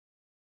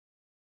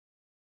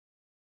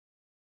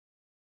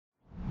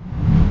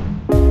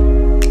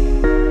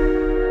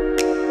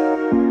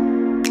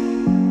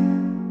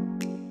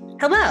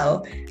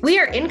Hello, we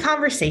are In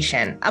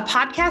Conversation, a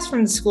podcast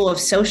from the School of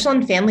Social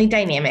and Family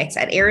Dynamics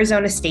at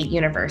Arizona State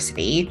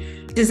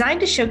University,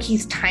 designed to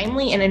showcase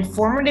timely and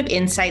informative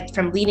insights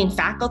from leading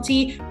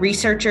faculty,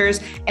 researchers,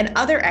 and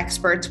other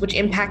experts which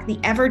impact the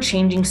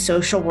ever-changing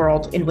social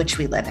world in which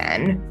we live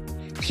in.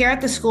 Here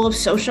at the School of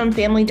Social and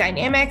Family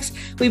Dynamics,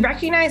 we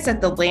recognize that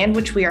the land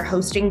which we are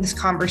hosting this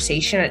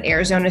conversation at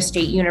Arizona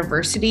State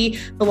University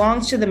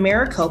belongs to the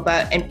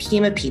Maricopa and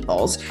Pima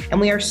peoples,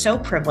 and we are so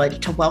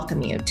privileged to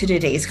welcome you to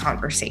today's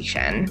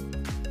conversation.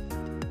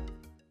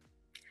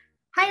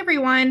 Hi,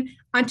 everyone.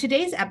 On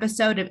today's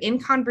episode of In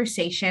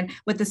Conversation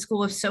with the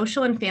School of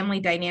Social and Family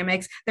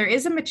Dynamics, there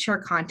is a mature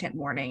content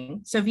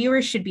warning, so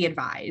viewers should be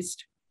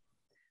advised.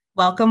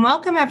 Welcome,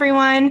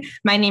 everyone.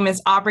 My name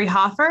is Aubrey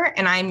Hoffer,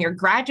 and I am your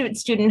graduate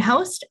student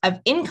host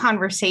of In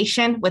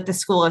Conversation with the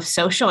School of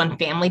Social and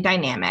Family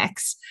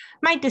Dynamics.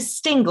 My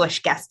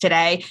distinguished guest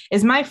today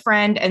is my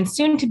friend and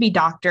soon-to-be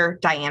Dr.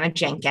 Diana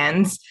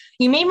Jenkins.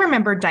 You may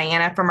remember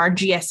Diana from our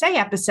GSA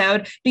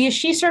episode because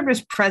she served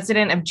as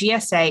president of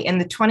GSA in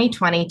the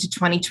 2020 to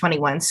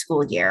 2021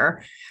 school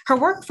year. Her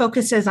work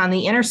focuses on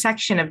the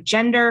intersection of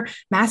gender,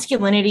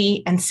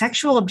 masculinity, and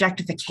sexual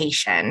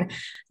objectification.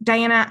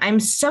 Diana,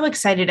 I'm so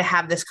excited to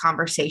have this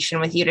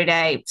conversation with you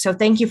today, so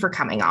thank you for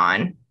coming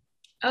on.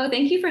 Oh,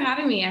 thank you for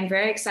having me. I'm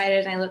very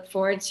excited, and I look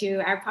forward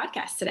to our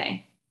podcast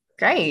today.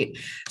 Great.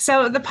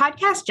 So the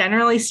podcast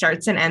generally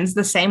starts and ends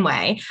the same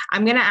way.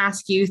 I'm going to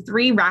ask you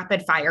 3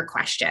 rapid fire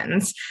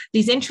questions.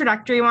 These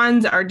introductory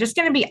ones are just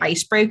going to be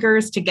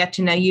icebreakers to get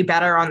to know you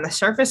better on the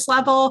surface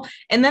level.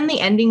 And then the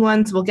ending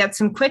ones will get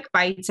some quick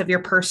bites of your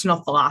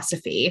personal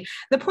philosophy.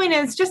 The point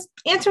is just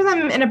answer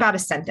them in about a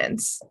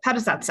sentence. How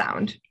does that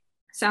sound?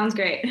 Sounds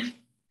great.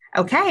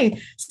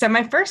 Okay. So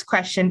my first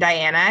question,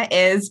 Diana,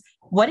 is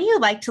what do you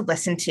like to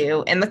listen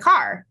to in the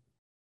car?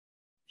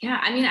 Yeah,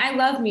 I mean, I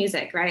love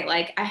music, right?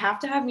 Like I have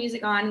to have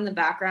music on in the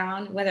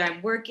background, whether I'm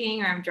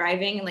working or I'm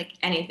driving, like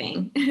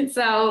anything.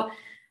 So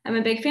I'm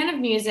a big fan of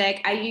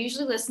music. I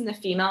usually listen to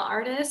female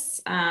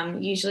artists,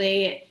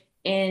 usually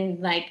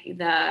in like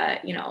the,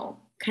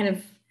 kind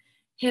of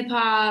hip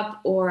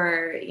hop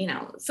or,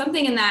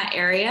 something in that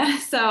area.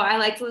 So I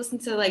like to listen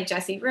to like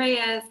Jessie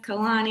Reyez,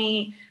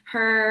 Kehlani,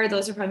 her.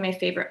 Those are probably my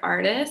favorite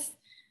artists.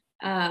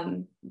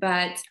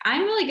 But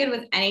I'm really good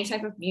with any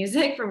type of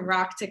music from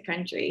rock to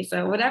country.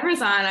 So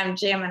whatever's on, I'm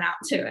jamming out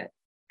to it.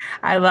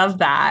 I love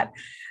that.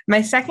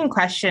 My second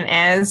question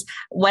is,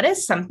 what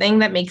is something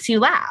that makes you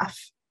laugh?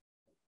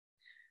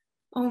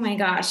 Oh my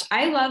gosh.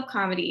 I love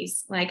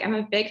comedies. Like I'm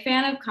a big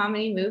fan of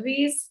comedy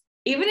movies,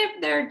 even if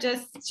they're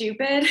just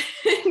stupid,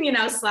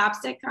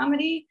 slapstick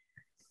comedy,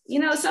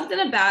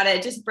 something about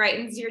it just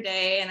brightens your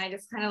day. And I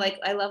just kind of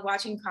I love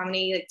watching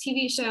comedy, like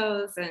TV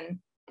shows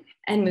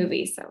and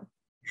movies. So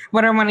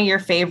what are one of your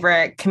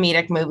favorite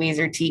comedic movies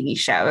or TV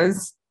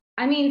shows?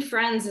 I mean,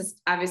 Friends is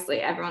obviously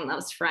everyone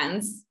loves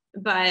Friends,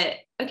 but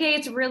okay,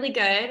 it's really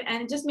good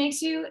and it just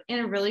makes you in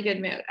a really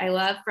good mood. I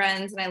love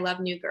Friends and I love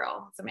New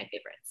Girl. Those are my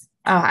favorites.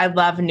 Oh, I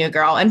love New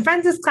Girl. And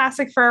Friends is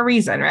classic for a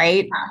reason,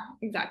 right? Yeah,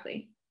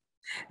 exactly.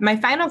 My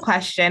final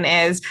question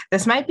is,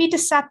 this might be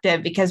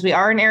deceptive because we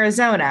are in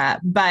Arizona,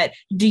 but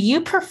do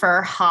you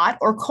prefer hot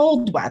or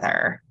cold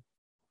weather?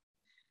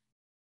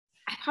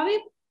 I probably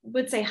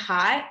would say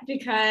hot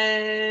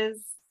because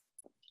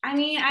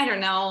I don't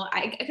know,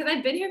 because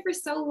I've been here for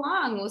so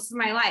long, most of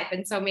my life.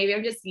 And so maybe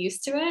I'm just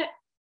used to it.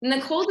 And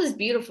the cold is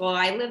beautiful.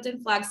 I lived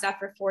in Flagstaff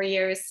for 4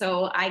 years,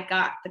 so I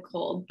got the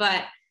cold.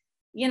 But,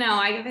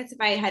 I guess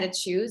if I had to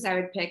choose, I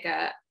would pick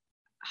a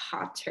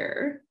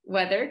hotter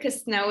weather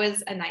because snow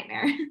is a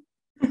nightmare.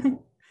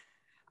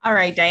 All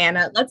right,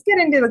 Diana, let's get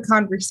into the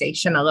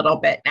conversation a little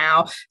bit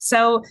now.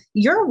 So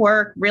your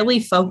work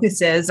really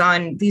focuses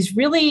on these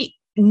really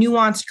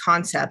nuanced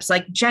concepts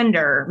like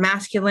gender,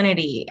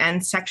 masculinity,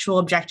 and sexual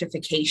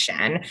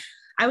objectification.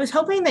 I was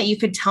hoping that you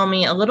could tell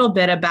me a little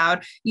bit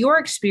about your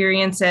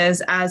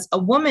experiences as a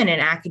woman in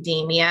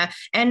academia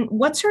and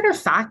what sort of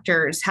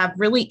factors have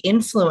really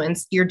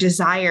influenced your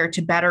desire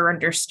to better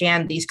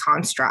understand these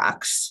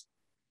constructs.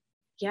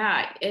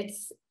 Yeah,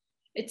 it's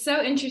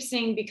so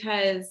interesting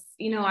because,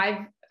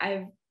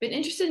 I've been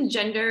interested in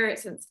gender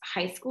since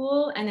high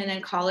school, and then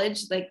in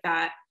college, like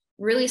that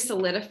really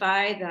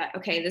solidified that,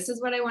 okay, this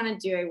is what I want to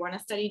do. I want to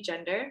study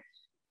gender,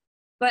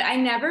 but I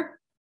never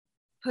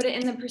put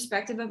it in the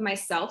perspective of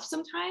myself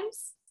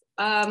sometimes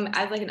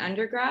as like an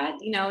undergrad,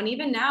 and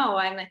even now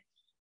I'm like,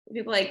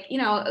 people like,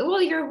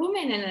 well, you're a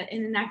woman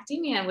in an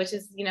academia, which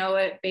is,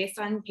 based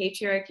on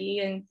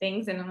patriarchy and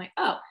things. And I'm like,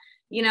 oh,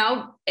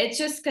 it's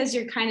just because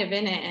you're kind of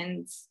in it.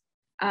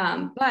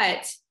 And,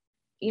 but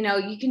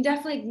you can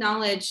definitely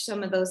acknowledge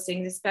some of those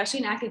things,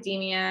 especially in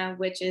academia,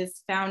 which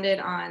is founded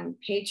on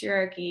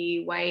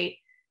patriarchy, white,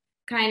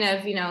 kind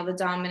of, the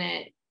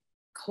dominant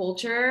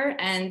culture,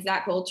 and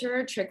that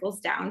culture trickles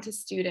down to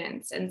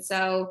students. And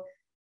so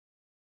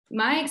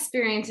my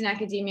experience in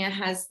academia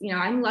has,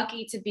 I'm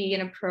lucky to be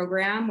in a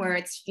program where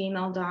it's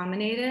female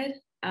dominated,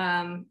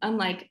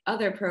 unlike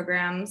other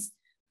programs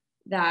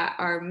that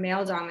are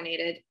male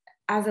dominated.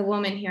 As a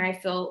woman here, I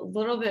feel a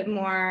little bit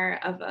more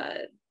of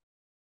a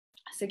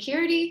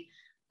security,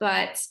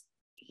 but,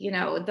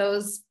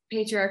 those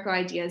patriarchal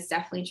ideas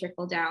definitely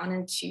trickle down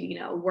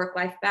into,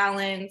 work-life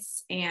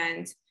balance,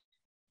 and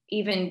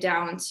even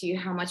down to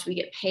how much we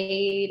get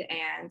paid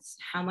and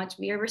how much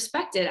we are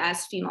respected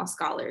as female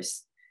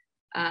scholars.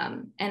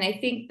 And I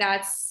think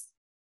that's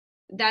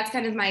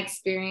kind of my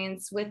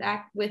experience with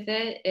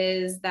it,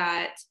 is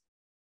that,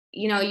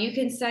 you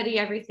can study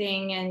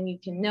everything and you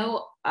can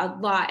know a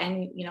lot,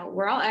 and,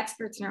 we're all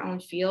experts in our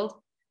own field.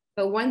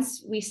 But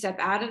once we step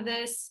out of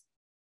this,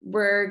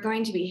 we're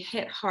going to be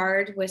hit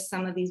hard with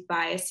some of these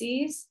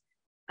biases.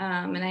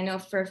 And I know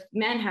for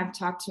men have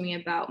talked to me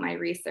about my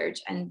research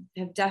and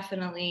have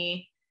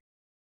definitely,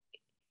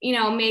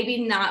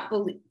 maybe not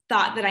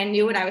thought that I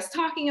knew what I was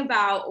talking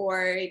about,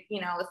 or,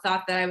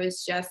 thought that I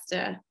was just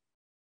a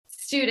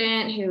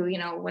student who,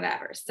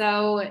 whatever.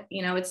 So,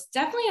 it's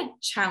definitely a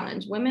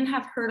challenge. Women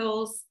have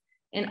hurdles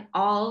in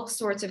all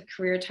sorts of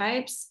career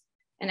types,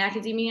 and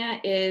academia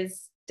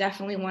is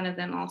definitely one of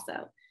them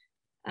also.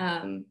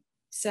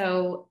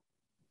 So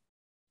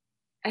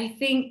I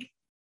think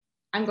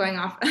I'm going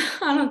off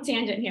on a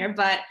tangent here,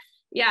 but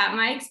yeah,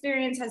 my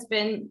experience has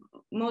been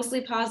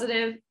mostly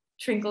positive,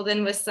 trickled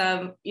in with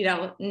some,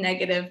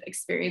 negative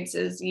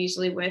experiences,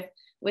 usually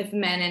with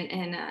men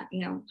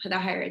and the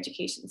higher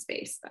education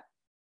space. But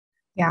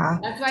yeah,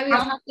 that's why we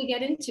all have to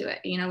get into it.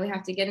 We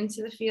have to get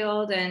into the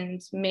field and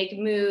make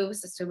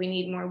moves. So we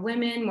need more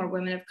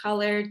women of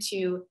color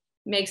to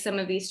make some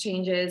of these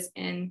changes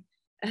in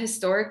a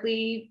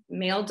historically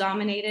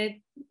male-dominated,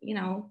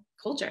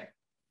 culture.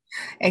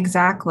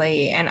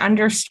 Exactly. And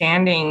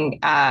understanding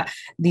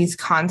these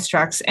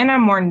constructs in a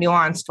more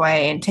nuanced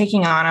way and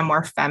taking on a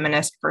more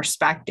feminist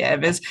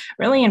perspective is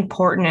really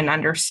important in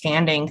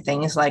understanding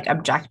things like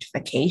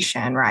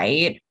objectification,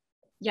 right?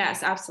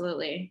 Yes,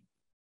 absolutely.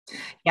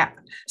 Yeah.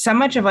 So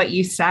much of what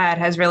you said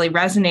has really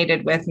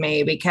resonated with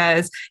me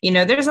because,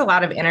 there's a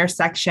lot of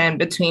intersection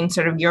between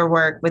sort of your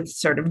work with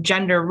sort of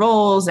gender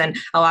roles and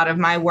a lot of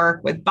my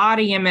work with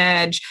body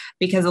image,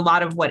 because a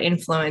lot of what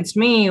influenced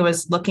me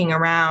was looking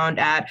around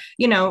at,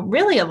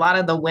 really a lot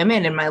of the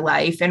women in my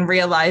life and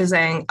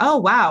realizing, oh,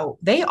 wow,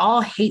 they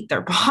all hate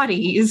their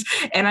bodies.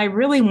 And I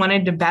really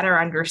wanted to better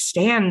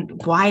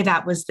understand why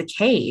that was the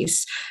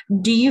case.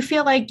 Do you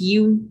feel like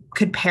you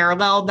could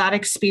parallel that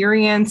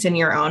experience in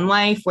your own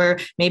life, where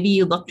maybe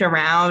you looked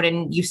around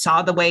and you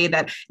saw the way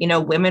that,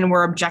 women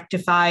were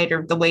objectified,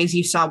 or the ways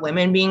you saw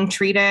women being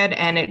treated,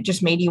 and it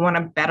just made you want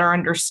to better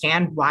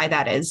understand why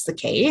that is the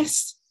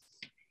case?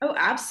 Oh,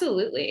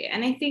 absolutely.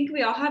 And I think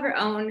we all have our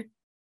own,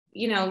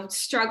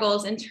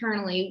 struggles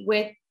internally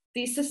with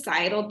these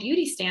societal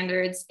beauty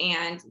standards,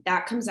 and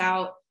that comes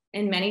out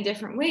in many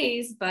different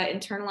ways, but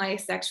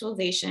internalized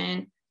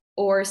sexualization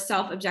or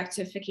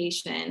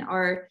self-objectification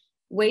are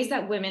ways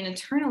that women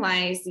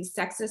internalize these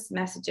sexist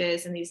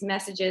messages, and these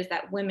messages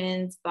that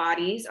women's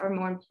bodies are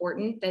more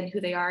important than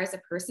who they are as a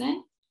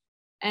person.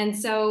 And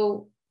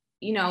so,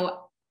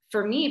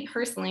 for me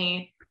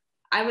personally,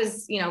 I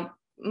was,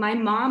 my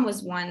mom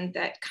was one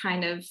that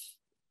kind of,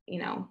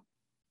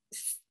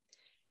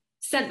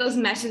 sent those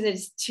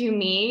messages to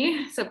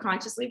me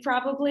subconsciously,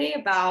 probably,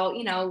 about,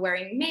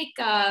 wearing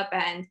makeup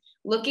and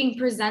looking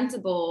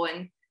presentable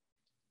and,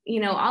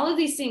 all of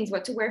these things,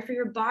 what to wear for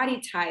your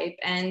body type.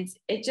 And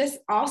it just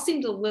all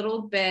seemed a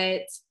little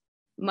bit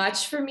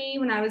much for me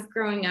when I was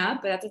growing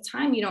up, but at the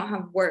time you don't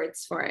have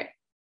words for it.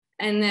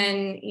 And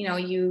then,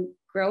 you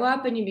grow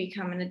up and you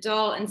become an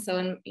adult. And so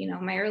in,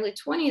 my early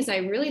 20s, I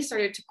really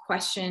started to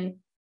question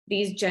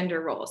these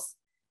gender roles.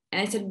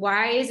 And I said,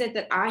 why is it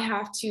that I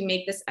have to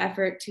make this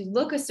effort to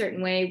look a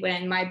certain way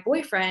when my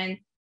boyfriend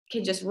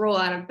can just roll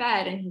out of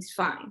bed and he's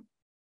fine?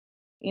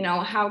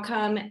 How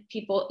come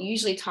people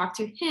usually talk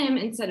to him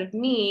instead of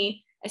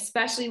me,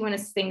 especially when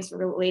it's things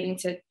relating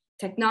to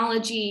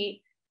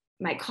technology,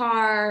 my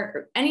car,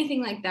 or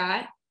anything like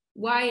that?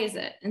 Why is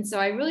it? And so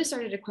I really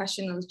started to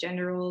question those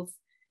gender roles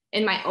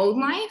in my own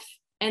life.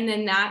 And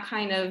then that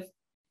kind of,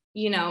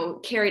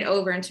 carried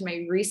over into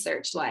my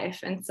research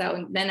life. And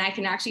so then I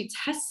can actually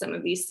test some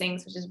of these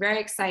things, which is very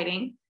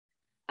exciting.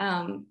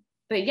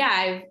 But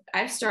yeah,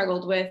 I've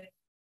struggled with,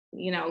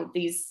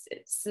 these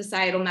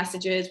societal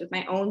messages with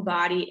my own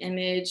body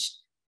image,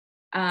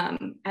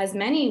 as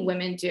many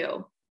women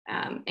do,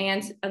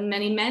 and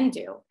many men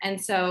do.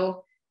 And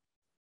so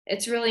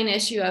it's really an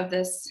issue of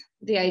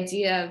the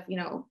idea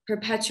of,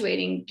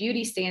 perpetuating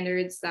beauty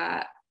standards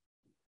that,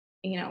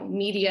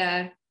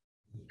 media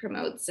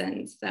promotes.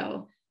 And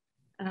so,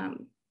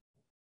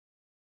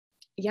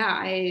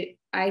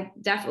 I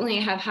definitely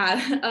have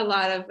had a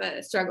lot of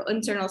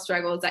internal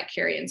struggles that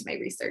carry into my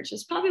research.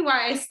 It's probably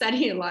why I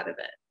study a lot of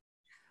it.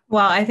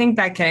 Well, I think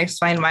that can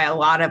explain why a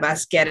lot of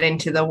us get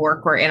into the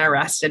work we're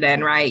interested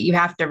in, right? You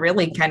have to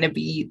really kind of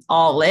be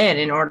all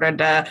in order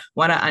to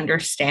want to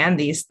understand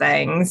these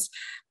things.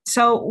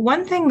 So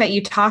one thing that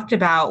you talked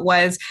about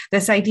was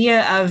this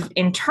idea of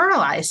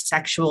internalized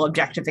sexual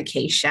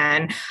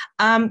objectification.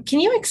 Can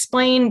you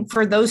explain,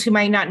 for those who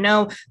might not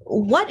know,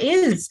 what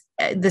is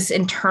this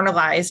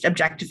internalized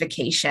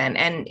objectification,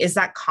 and is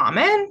that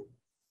common?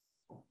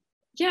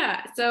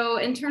 Yeah, so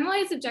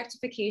internalized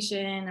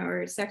objectification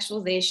or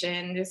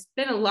sexualization, there's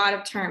been a lot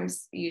of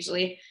terms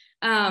usually,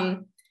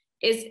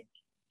 is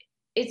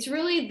it's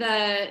really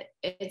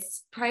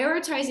it's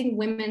prioritizing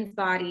women's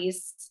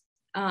bodies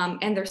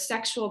and their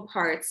sexual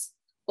parts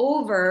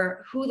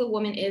over who the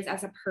woman is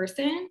as a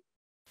person.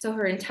 So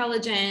her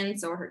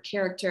intelligence or her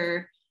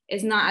character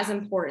is not as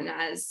important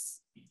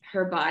as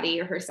her body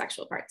or her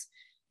sexual parts.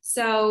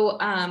 So,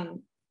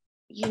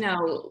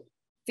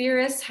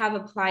 theorists have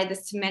applied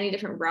this to many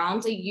different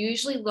realms. They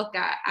usually look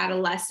at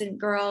adolescent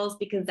girls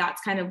because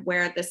that's kind of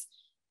where this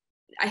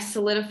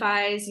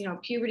solidifies,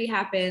 puberty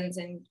happens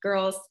and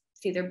girls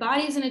see their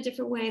bodies in a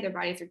different way. Their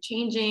bodies are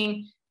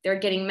changing. They're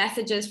getting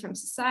messages from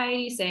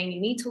society saying you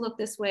need to look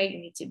this way, you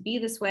need to be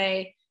this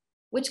way,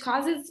 which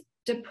causes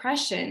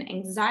depression,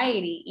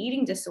 anxiety,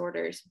 eating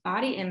disorders,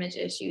 body image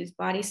issues,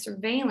 body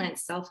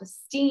surveillance,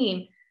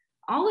 self-esteem,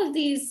 all of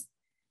these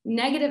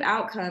negative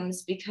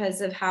outcomes because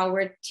of how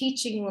we're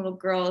teaching little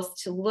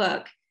girls to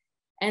look.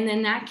 And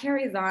then that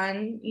carries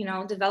on,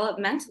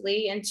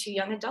 developmentally into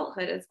young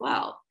adulthood as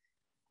well.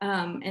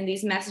 And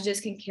these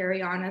messages can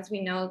carry on, as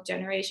we know,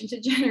 generation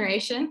to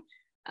generation.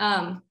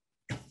 And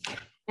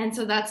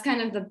so that's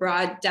kind of the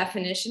broad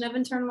definition of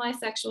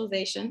internalized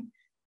sexualization.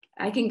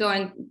 I can go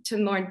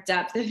into more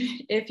depth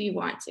if you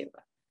want to.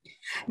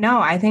 No,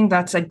 I think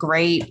that's a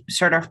great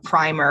sort of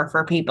primer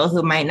for people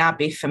who might not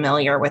be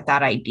familiar with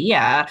that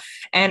idea.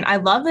 And I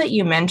love that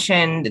you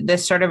mentioned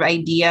this sort of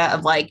idea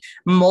of like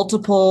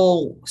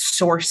multiple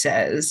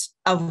sources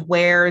of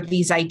where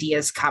these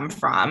ideas come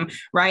from,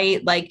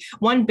 right? Like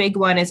one big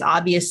one is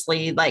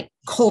obviously like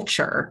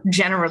culture,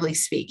 generally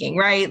speaking,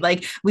 right?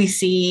 Like we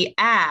see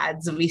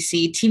ads, we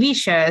see TV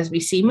shows, we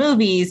see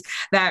movies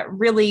that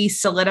really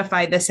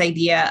solidify this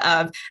idea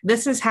of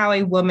this is how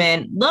a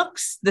woman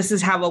looks, this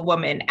is how a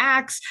woman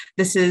acts,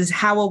 this is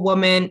how a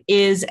woman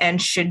is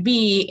and should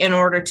be in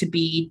order to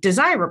be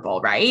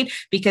desirable, right?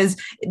 Because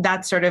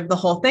that's sort of the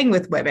whole thing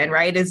with women,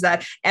 right? Is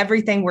that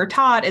everything we're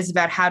taught is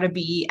about how to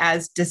be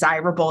as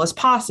desirable as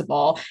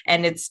possible.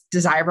 And it's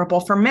desirable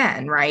for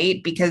men,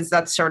 right? Because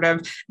that's sort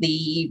of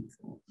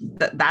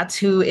that's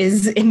who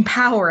is in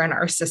power in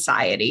our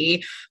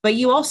society. But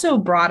you also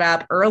brought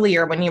up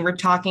earlier when you were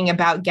talking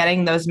about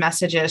getting those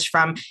messages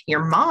from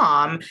your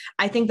mom.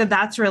 I think that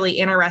that's really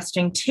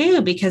interesting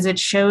too, because it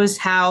shows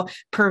how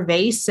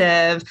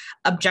pervasive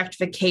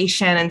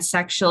objectification and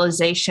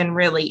sexualization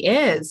really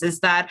is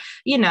that,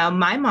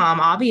 my mom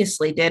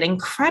obviously did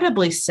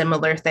incredibly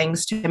similar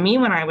things to me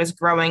when I was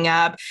growing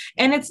up.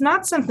 And it's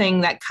not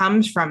something that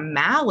comes from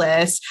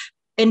malice.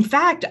 In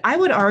fact, I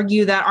would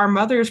argue that our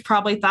mothers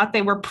probably thought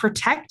they were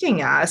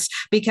protecting us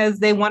because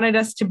they wanted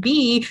us to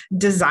be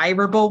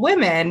desirable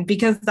women,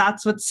 because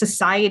that's what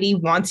society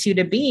wants you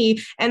to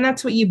be. And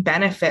that's what you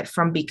benefit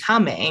from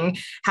becoming.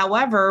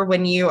 However,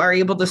 when you are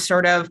able to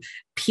sort of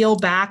peel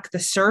back the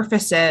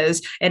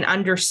surfaces and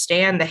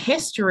understand the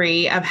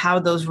history of how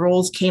those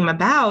roles came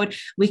about,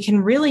 we can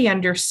really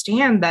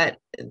understand that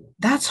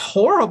that's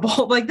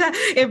horrible. Like that,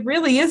 it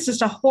really is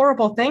just a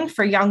horrible thing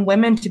for young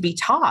women to be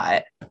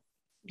taught.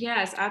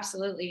 Yes,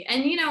 absolutely.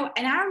 And,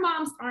 and our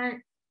moms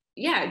aren't,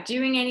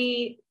 doing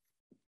anything.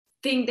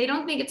 They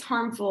don't think it's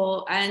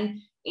harmful. And,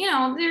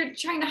 they're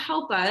trying to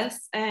help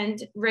us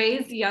and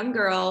raise young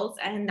girls.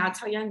 And that's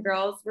how young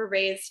girls were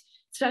raised,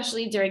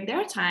 especially during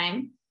their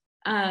time,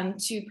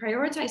 to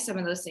prioritize some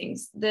of those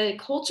things. The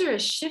culture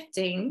is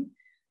shifting,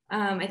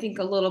 I think,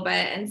 a little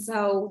bit. And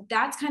so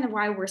that's kind of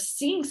why we're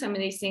seeing some of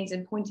these things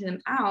and pointing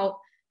them out.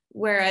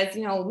 Whereas,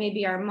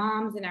 maybe our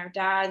moms and our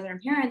dads and our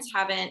parents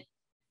haven't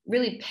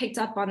really picked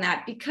up on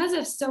that because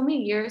of so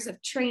many years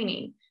of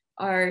training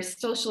or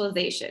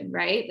socialization,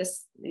 right?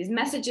 These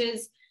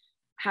messages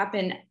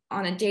happen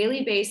on a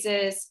daily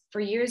basis for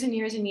years and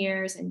years and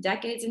years and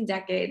decades and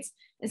decades.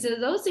 And so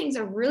those things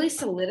are really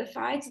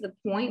solidified to the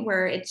point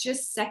where it's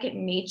just second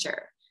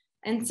nature.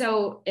 And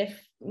so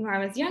when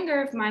I was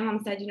younger, if my mom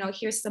said,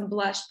 here's some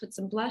blush, put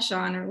some blush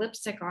on or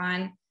lipstick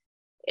on,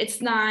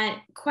 it's not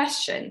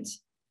questioned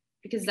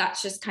because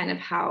that's just kind of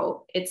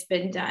how it's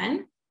been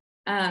done.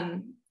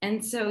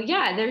 And so,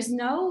 there's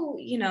no,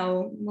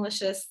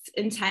 malicious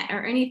intent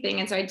or anything.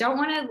 And so I don't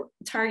want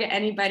to target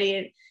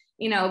anybody,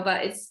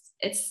 but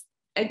it's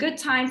a good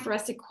time for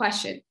us to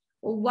question,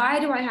 well,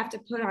 why do I have to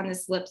put on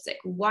this lipstick?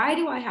 Why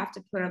do I have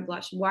to put on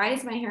blush? Why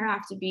does my hair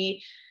have to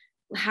be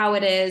how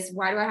it is?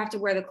 Why do I have to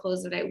wear the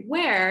clothes that I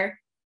wear?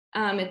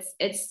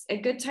 It's a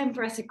good time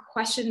for us to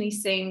question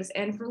these things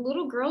and for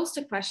little girls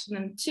to question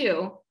them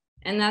too.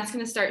 And that's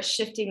going to start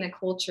shifting the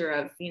culture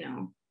of,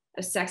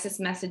 of sexist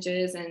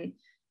messages and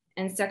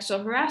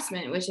sexual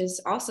harassment, which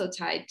is also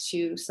tied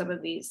to some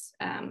of these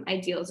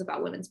ideals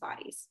about women's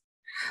bodies.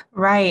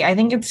 Right. I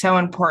think it's so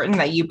important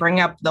that you bring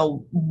up the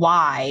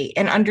why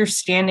and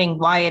understanding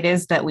why it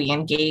is that we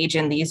engage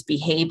in these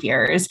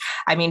behaviors.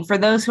 I mean, for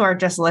those who are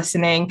just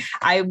listening,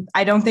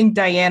 I don't think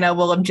Diana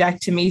will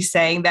object to me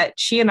saying that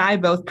she and I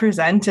both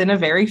present in a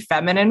very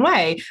feminine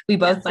way. We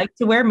both Yes. like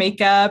to wear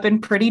makeup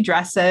and pretty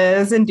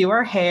dresses and do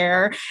our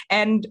hair.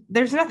 And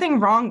there's nothing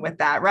wrong with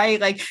that, right?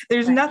 Like,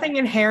 there's Right. nothing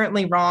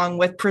inherently wrong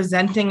with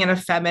presenting in a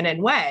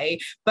feminine way,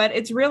 but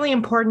it's really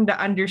important to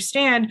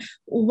understand,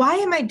 why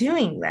am I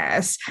doing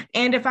this?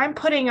 And if I'm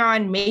putting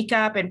on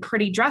makeup and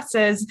pretty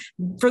dresses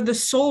for the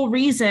sole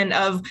reason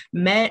of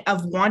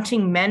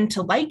wanting men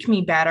to like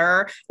me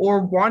better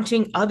or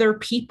wanting other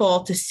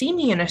people to see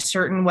me in a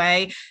certain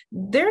way,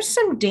 there's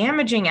some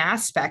damaging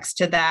aspects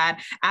to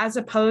that, as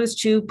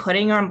opposed to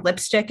putting on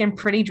lipstick and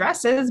pretty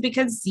dresses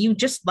because you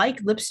just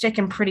like lipstick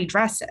and pretty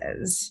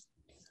dresses.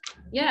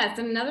 Yes,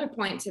 and another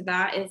point to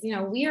that is,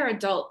 we are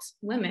adult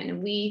women,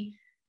 and we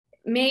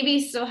maybe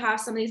still have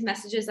some of these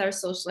messages that are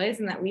socialized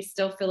and that we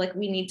still feel like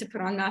we need to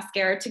put on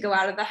mascara to go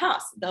out of the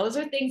house. Those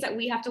are things that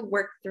we have to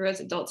work through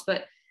as adults,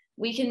 but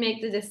we can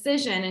make the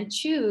decision and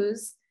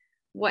choose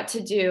what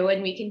to do,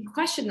 and we can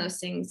question those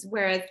things.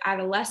 Whereas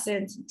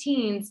adolescents and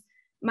teens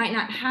might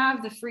not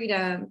have the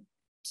freedom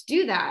to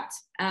do that,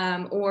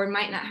 or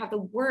might not have the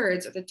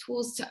words or the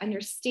tools to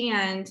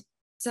understand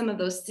some of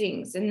those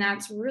things. And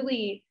that's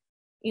really,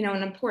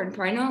 an important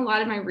part. I know a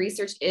lot of my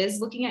research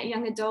is looking at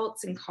young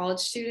adults and college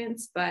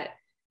students, but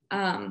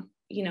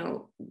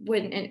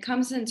when it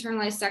comes to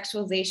internalized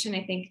sexualization,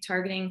 I think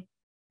targeting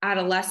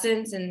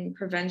adolescents and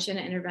prevention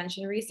and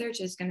intervention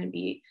research is going to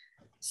be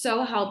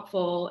so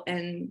helpful,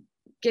 and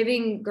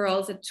giving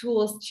girls the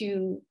tools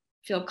to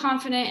feel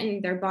confident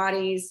in their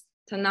bodies,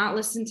 to not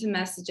listen to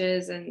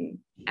messages and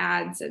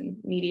ads and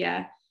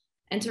media,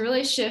 and to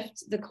really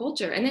shift the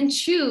culture, and then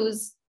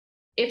choose,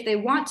 if they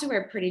want to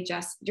wear pretty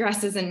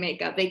dresses and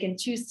makeup, they can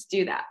choose to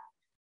do that.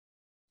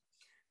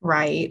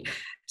 Right.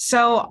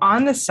 So,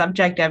 on the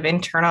subject of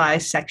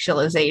internalized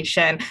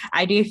sexualization,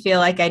 I do feel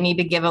like I need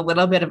to give a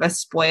little bit of a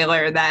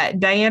spoiler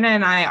that Diana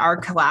and I are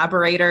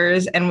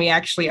collaborators, and we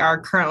actually are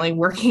currently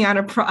working on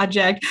a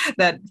project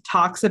that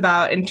talks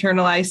about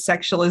internalized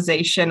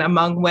sexualization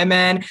among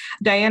women.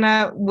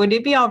 Diana, would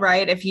it be all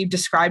right if you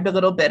described a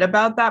little bit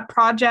about that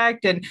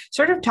project and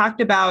sort of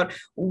talked about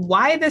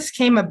why this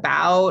came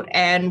about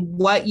and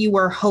what you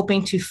were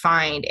hoping to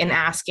find in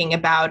asking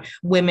about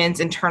women's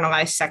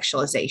internalized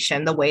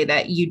sexualization the way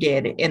that you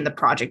did in the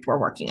project we're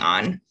working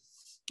on?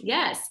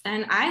 Yes,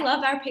 and I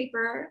love our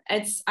paper.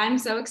 I'm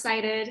so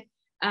excited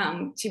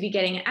to be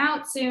getting it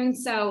out soon.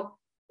 So,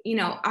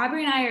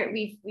 Aubrey and I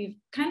we've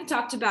kind of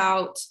talked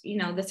about,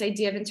 this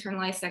idea of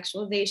internalized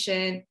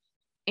sexualization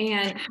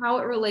and how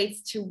it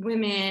relates to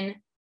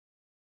women.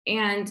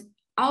 And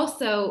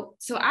also,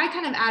 so I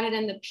kind of added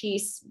in the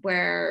piece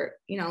where,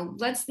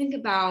 let's think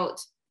about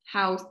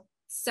how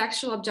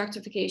sexual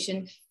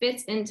objectification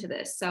fits into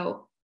this.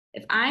 So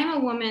if I'm a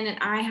woman and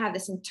I have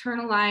these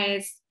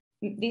internalized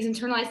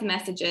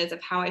messages of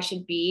how I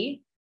should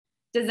be,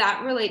 does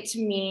that relate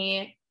to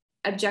me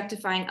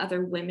objectifying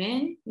other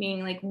women?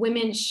 Meaning, like,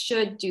 women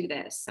should do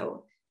this.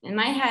 So in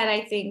my head,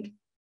 I think,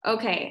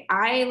 okay,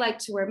 I like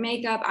to wear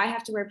makeup. I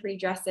have to wear pretty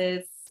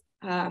dresses.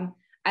 I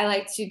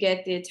like to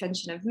get the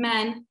attention of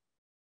men.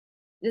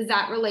 Does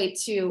that relate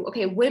to,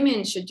 okay,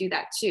 women should do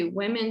that too.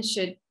 Women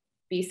should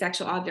be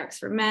sexual objects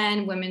for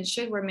men. Women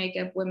should wear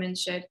makeup. Women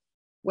should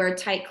wear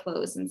tight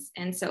clothes,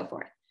 and so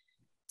forth.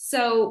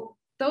 So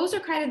those are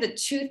kind of the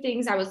two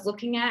things I was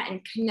looking at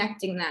and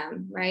connecting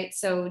them, right?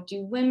 So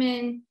do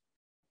women,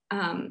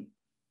 who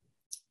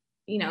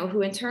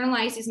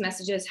internalize these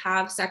messages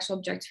have sexual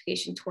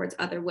objectification towards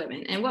other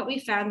women? And what we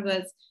found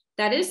was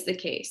that is the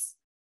case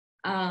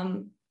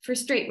for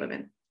straight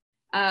women.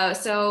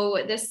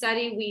 So this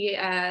study, we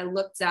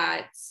looked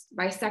at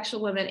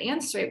bisexual women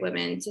and straight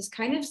women to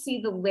kind of see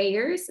the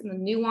layers and the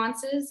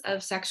nuances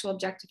of sexual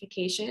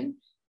objectification,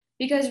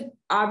 because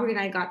Aubrey and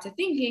I got to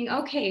thinking,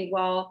 okay,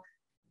 well,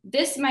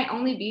 this might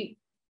only be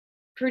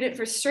prudent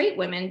for straight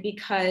women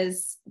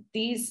because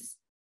these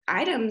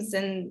items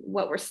and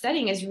what we're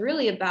studying is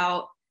really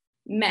about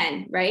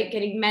men, right?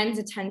 Getting men's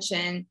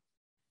attention.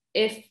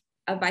 If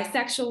a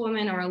bisexual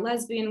woman or a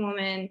lesbian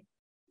woman,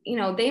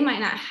 they might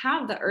not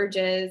have the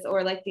urges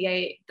or like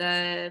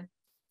the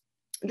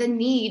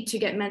need to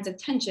get men's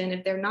attention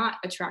if they're not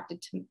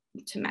attracted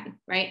to men,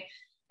 right?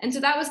 And so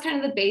that was kind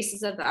of the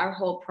basis of our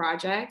whole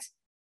project.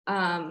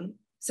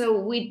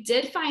 So we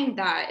did find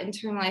that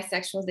internalized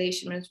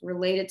sexualization was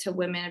related to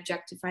women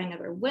objectifying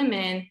other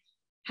women.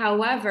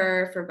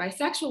 However, for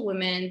bisexual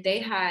women, they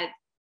had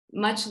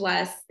much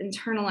less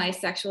internalized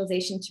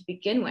sexualization to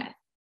begin with.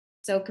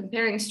 So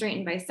comparing straight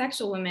and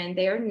bisexual women,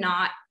 they are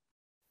not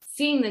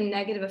seeing the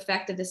negative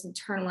effect of this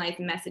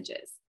internalized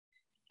messages.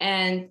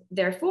 And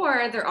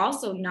therefore, they're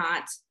also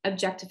not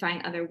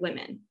objectifying other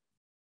women.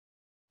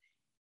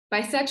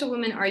 Bisexual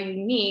women are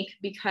unique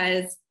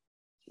because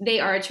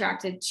they are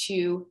attracted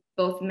to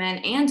both men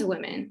and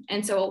women.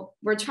 And so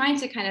we're trying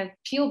to kind of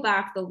peel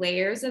back the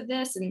layers of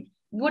this, and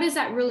what does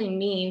that really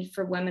mean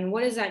for women?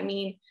 What does that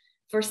mean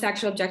for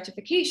sexual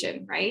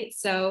objectification, right?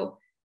 So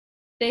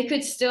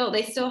they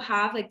still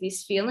have like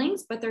these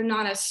feelings, but they're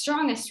not as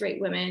strong as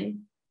straight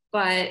women,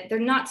 but they're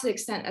not to the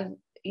extent of,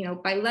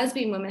 by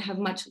lesbian women have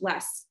much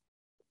less,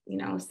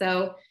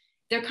 so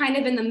they're kind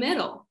of in the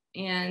middle.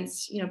 And,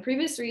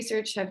 previous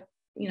research have,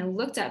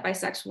 looked at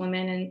bisexual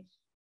women, and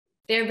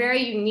they're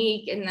very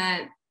unique in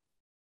that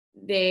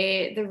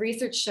the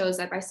research shows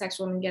that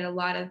bisexual women get a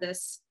lot of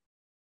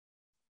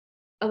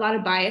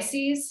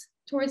biases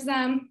towards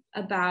them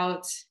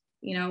about,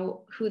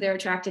 who they're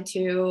attracted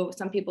to.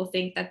 Some people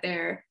think that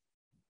they're,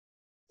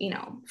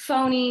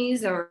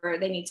 phonies, or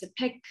they need to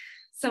pick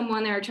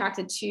someone they're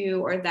attracted to,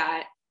 or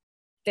that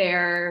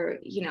they're,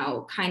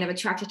 kind of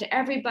attracted to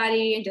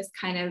everybody and just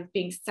kind of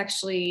being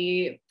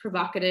sexually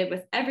provocative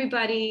with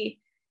everybody.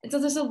 And so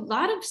there's a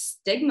lot of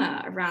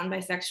stigma around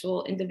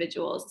bisexual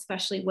individuals,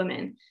 especially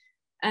women.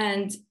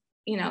 And,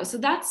 so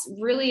that's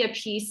really a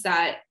piece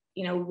that,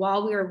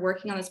 while we were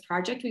working on this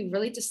project, we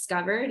really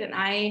discovered, and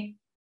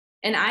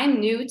I'm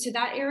new to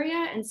that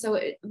area. And so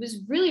it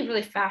was really,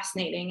 really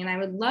fascinating. And I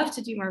would love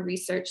to do more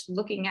research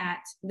looking at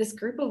this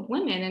group of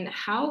women and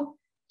how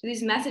do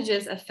these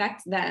messages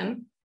affect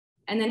them?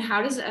 And then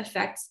how does it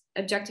affect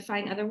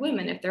objectifying other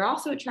women? If they're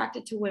also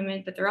attracted to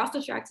women, but they're also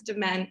attracted to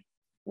men,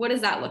 what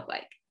does that look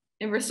like?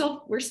 And we're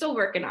still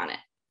working on it.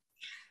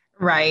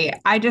 Right.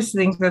 I just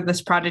think that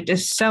this project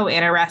is so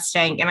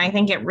interesting. And I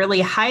think it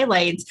really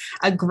highlights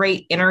a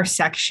great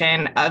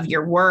intersection of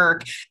your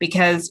work,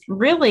 because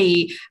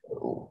really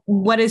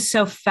what is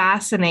so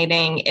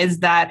fascinating is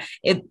that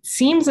it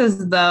seems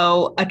as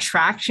though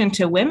attraction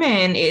to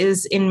women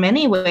is in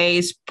many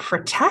ways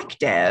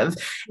protective.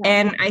 Yeah.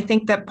 And I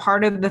think that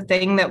part of the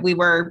thing that we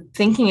were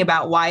thinking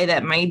about why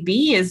that might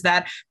be is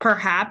that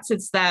perhaps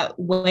it's that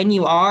when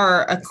you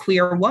are a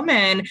queer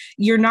woman,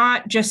 you're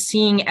not just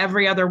seeing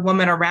every other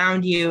woman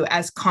around you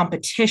as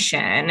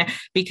competition,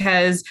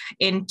 because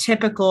in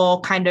typical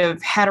kind of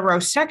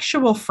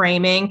heterosexual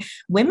framing,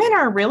 women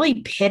are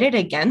really pitted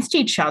against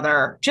each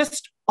other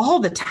just all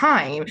the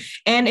time.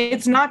 And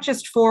it's not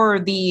just for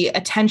the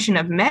attention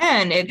of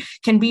men, it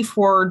can be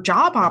for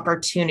job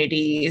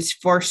opportunities,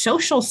 for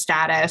social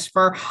status,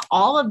 for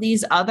all of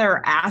these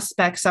other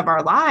aspects of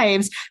our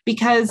lives,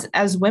 because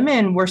as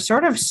women, we're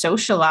sort of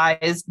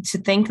socialized to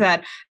think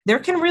that there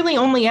can really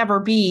only ever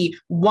be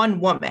one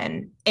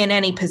woman in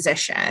any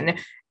position.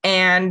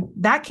 And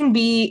that can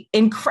be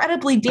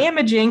incredibly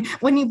damaging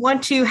when you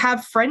want to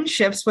have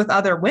friendships with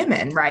other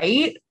women,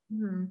 right?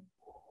 Mm-hmm.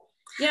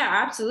 Yeah,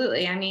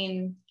 absolutely. I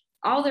mean,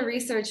 all the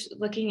research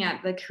looking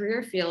at the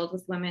career field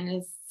with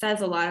women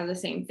says a lot of the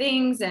same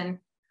things. And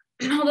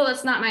although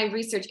it's not my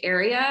research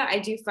area, I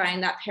do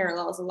find that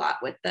parallels a lot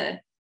with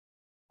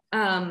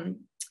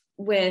some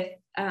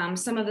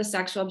of the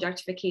sexual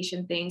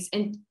objectification things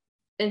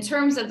in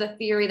terms of the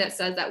theory that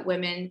says that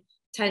women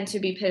tend to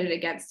be pitted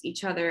against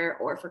each other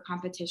or for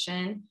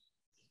competition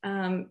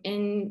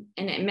in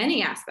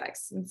many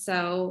aspects. And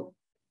so,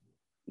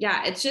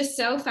 yeah, it's just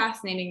so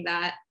fascinating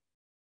that,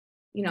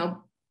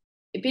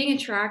 being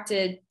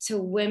attracted to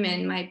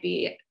women might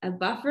be a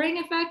buffering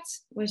effect,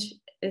 which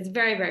is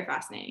very, very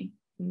fascinating.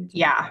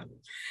 Yeah.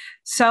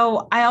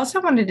 So I also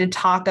wanted to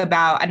talk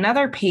about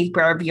another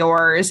paper of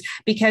yours,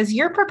 because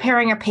you're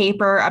preparing a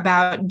paper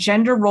about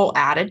gender role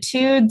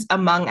attitudes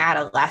among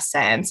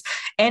adolescents.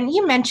 And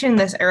you mentioned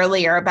this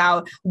earlier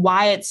about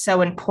why it's so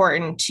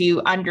important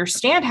to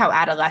understand how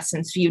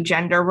adolescents view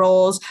gender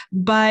roles,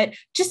 but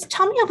just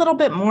tell me a little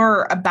bit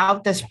more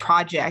about this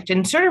project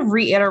and sort of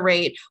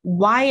reiterate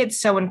why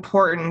it's so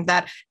important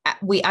that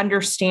we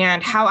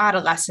understand how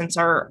adolescents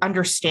are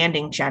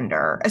understanding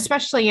gender,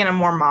 especially in a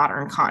more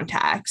modern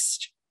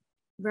context.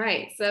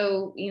 Right.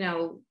 So,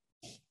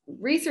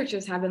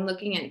 researchers have been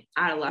looking at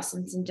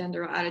adolescence and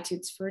gender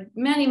attitudes for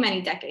many,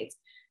 many decades.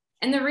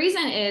 And the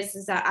reason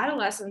is that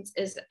adolescence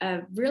is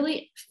a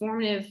really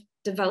formative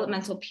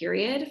developmental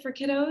period for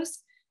kiddos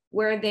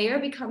where they are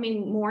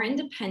becoming more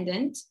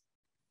independent.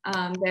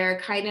 They're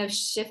kind of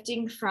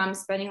shifting from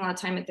spending a lot of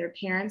time with their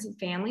parents and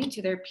family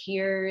to their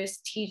peers,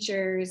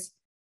 teachers,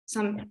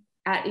 some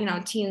at,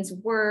 teens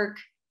work.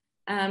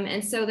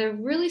 And so they're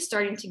really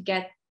starting to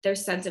get their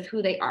sense of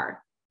who they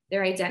are,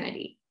 their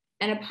identity.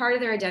 And a part of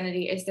their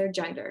identity is their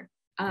gender.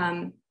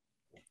 And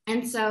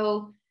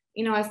so,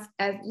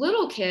 as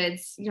little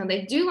kids,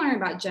 they do learn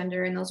about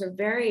gender, and those are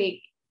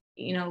very,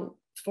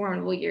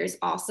 formidable years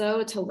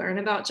also to learn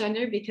about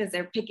gender because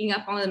they're picking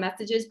up on the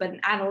messages. But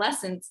in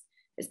adolescence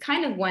is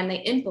kind of when they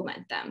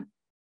implement them.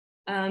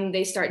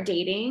 They start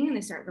dating and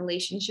they start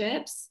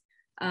relationships.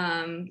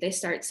 They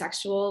start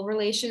sexual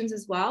relations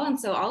as well. And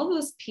so all of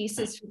those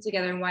pieces fit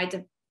together and why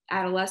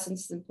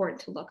adolescence is important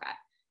to look at.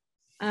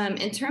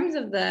 In terms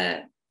of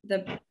the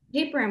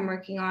paper I'm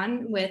working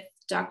on with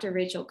Dr.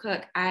 Rachel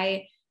Cook,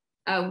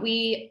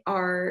 we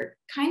are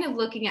kind of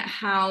looking at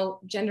how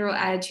gender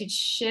attitudes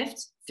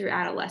shift through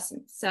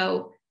adolescence.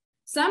 So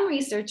some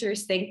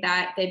researchers think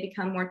that they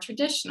become more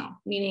traditional,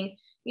 meaning,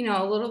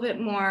 a little bit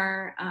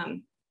more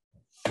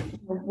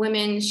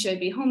women should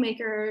be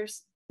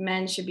homemakers,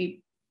 men should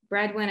be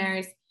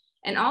breadwinners.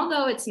 And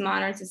although it's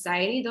modern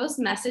society, those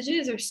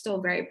messages are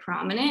still very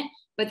prominent,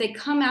 but they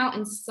come out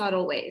in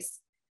subtle ways.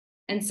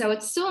 And so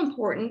it's still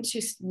important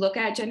to look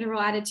at gender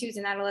role attitudes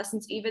in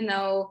adolescence, even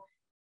though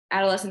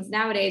adolescents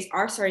nowadays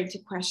are starting to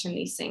question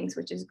these things,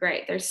 which is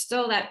great. There's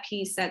still that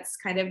piece that's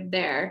kind of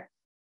there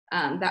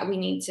that we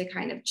need to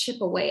kind of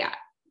chip away at.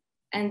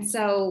 And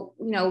so,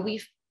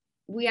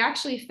 we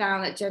actually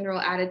found that gender role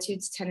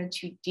attitudes tended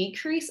to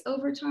decrease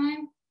over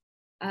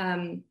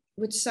time,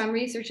 which some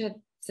research had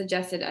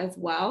suggested as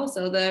well.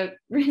 So the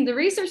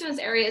research in this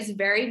area is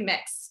very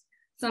mixed.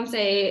 Some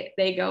say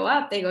they go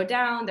up, they go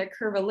down, they're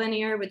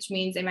curvilinear, which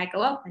means they might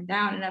go up and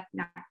down and up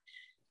and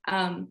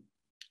down.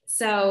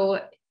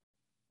 So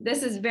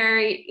this is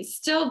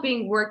still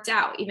being worked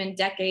out even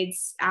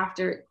decades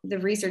after the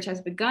research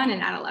has begun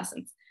in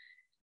adolescence.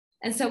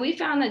 And so we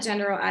found that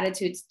gender role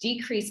attitudes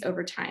decrease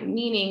over time,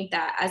 meaning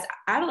that as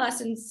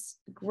adolescents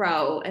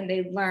grow and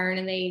they learn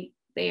and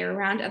they are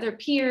around other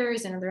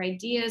peers and other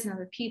ideas and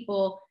other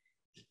people,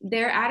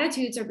 their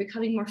attitudes are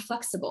becoming more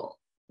flexible,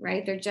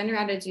 right? Their gender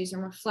attitudes are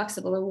more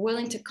flexible. They're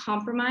willing to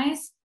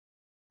compromise,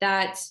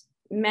 that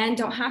men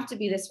don't have to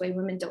be this way,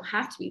 women don't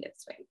have to be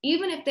this way.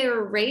 Even if they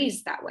were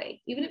raised that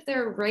way, even if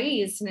they're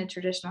raised in a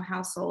traditional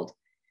household,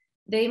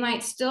 they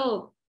might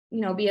still,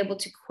 be able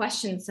to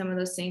question some of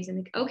those things and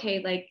think,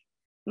 okay, like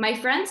my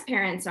friend's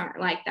parents aren't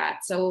like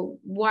that, so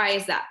why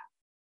is that?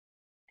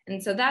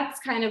 And so that's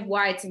kind of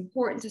why it's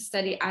important to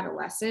study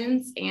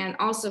adolescence, and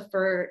also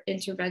for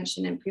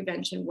intervention and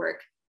prevention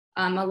work.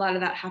 A lot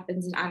of that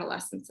happens in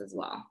adolescence as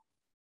well.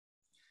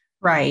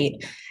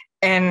 Right.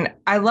 And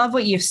I love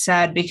what you've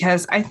said,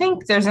 because I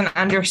think there's an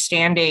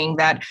understanding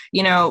that,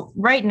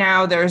 right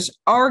now there's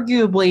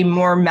arguably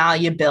more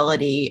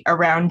malleability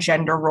around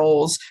gender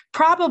roles,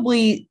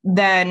 probably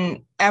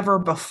than ever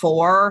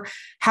before.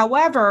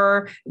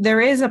 However,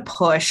 there is a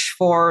push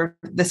for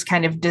this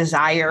kind of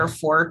desire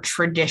for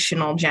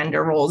traditional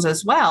gender roles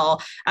as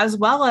well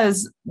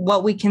as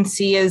what we can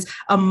see is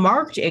a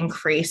marked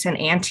increase in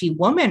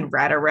anti-woman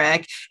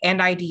rhetoric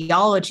and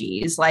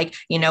ideologies, like,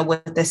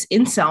 with this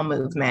incel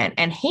movement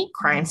and hate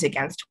crimes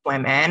against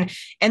women.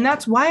 And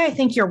that's why I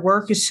think your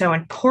work is so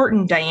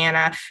important,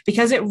 Diana,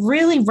 because it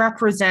really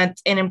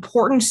represents an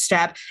important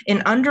step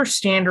in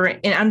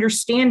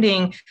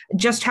understanding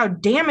just how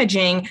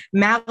damaging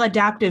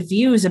maladaptive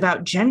views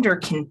about gender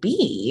can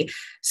be.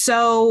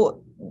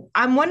 So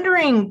I'm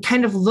wondering,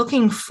 kind of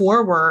looking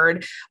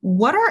forward,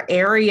 what are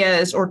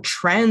areas or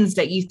trends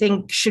that you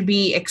think should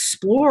be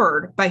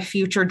explored by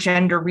future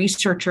gender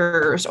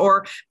researchers,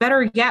 or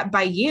better yet,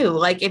 by you?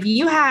 Like, if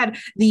you had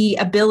the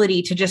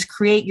ability to just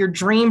create your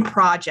dream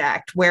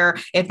project where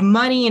if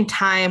money and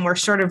time were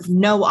sort of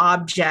no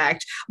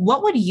object,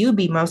 what would you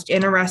be most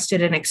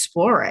interested in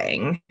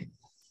exploring?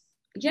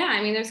 Yeah,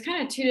 I mean, there's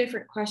kind of two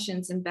different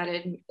questions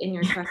embedded in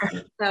your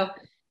question. So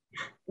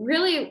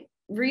really,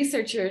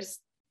 researchers,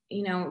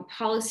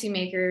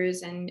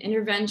 policymakers and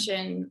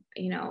intervention,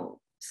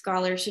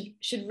 scholars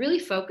should really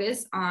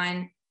focus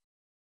on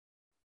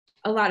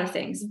a lot of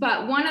things.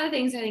 But one of the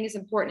things I think is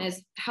important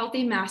is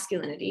healthy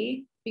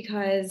masculinity,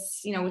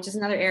 because, which is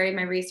another area of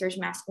my research,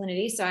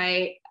 masculinity. So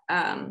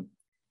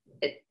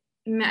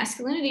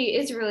masculinity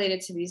is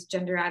related to these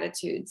gender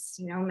attitudes.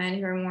 Men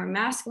who are more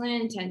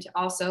masculine tend to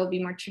also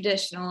be more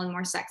traditional and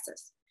more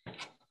sexist.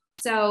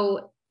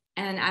 So,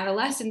 and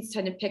adolescents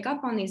tend to pick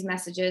up on these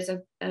messages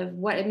of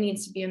what it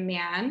means to be a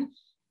man,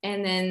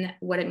 and then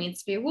what it means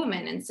to be a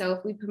woman. And so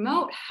if we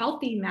promote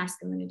healthy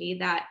masculinity,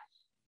 that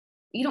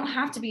you don't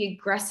have to be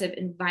aggressive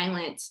and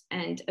violent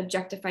and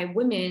objectify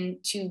women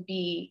to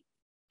be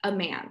a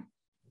man,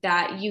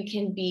 that you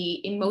can be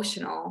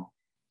emotional,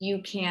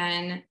 you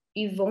can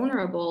be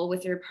vulnerable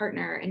with your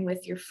partner and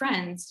with your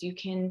friends. You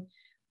can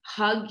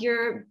hug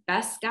your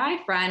best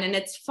guy friend and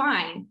it's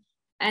fine.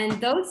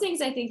 And those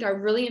things I think are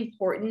really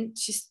important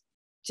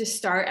to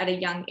start at a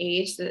young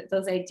age,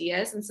 those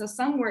ideas. And so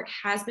some work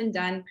has been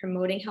done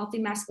promoting healthy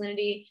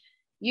masculinity,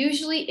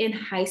 usually in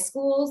high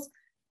schools.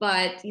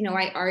 But,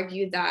 I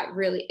argue that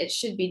really it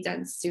should be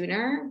done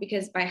sooner,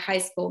 because by high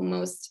school,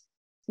 most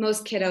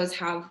kiddos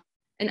have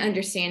an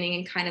understanding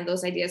and kind of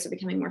those ideas are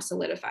becoming more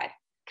solidified.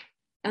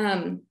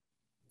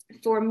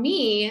 For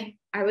me,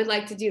 I would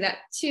like to do that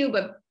too,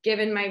 but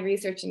given my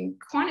research in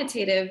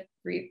quantitative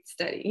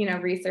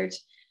research,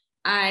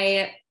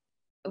 I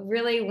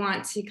really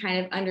want to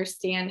kind of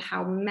understand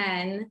how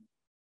men,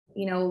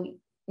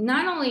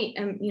 not only,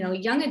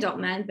 young adult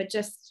men, but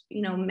just,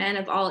 men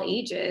of all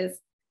ages,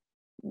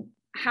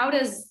 how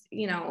does,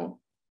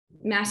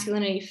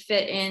 masculinity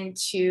fit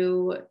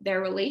into their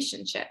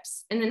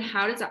relationships? And then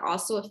how does it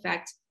also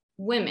affect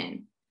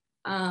women?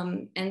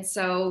 And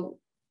so,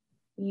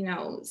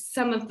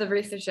 some of the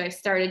research I've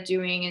started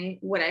doing and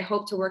what I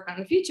hope to work on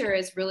in the future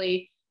is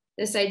really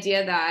this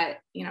idea that,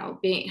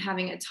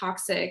 having a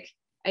toxic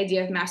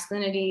idea of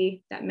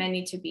masculinity, that men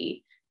need to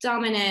be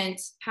dominant,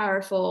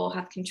 powerful,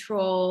 have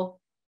control,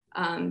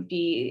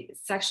 be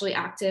sexually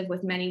active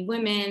with many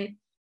women,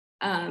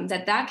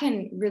 that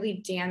can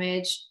really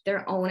damage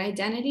their own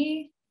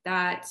identity,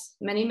 that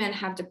many men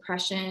have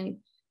depression,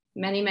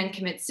 Many men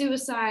commit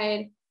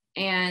suicide.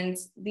 And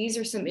these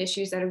are some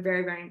issues that are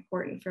very, very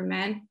important for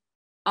men.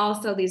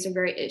 Also, these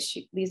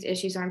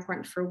issues are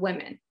important for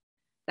women,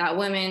 that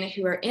women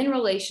who are in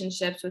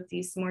relationships with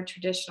these more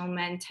traditional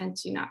men tend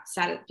to not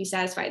be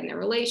satisfied in their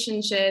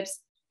relationships,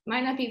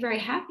 might not be very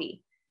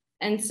happy.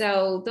 And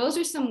so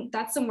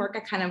that's some work I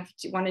kind of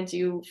want to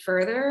do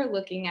further,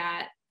 looking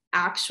at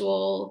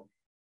actual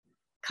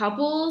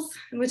couples,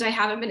 which I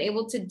haven't been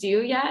able to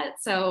do yet.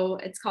 So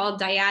it's called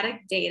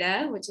dyadic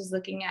data, which is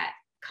looking at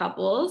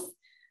couples,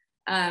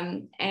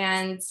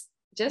 and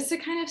just to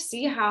kind of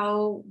see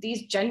how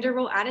these gender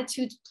role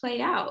attitudes play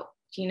out,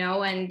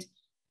 and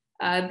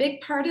a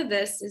big part of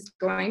this is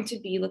going to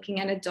be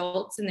looking at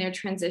adults and their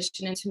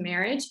transition into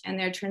marriage and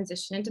their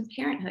transition into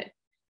parenthood,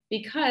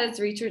 because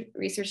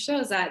research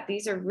shows that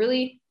these are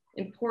really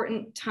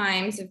important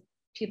times of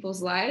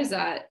people's lives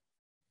that,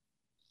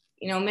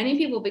 many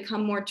people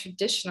become more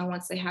traditional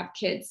once they have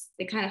kids.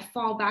 They kind of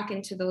fall back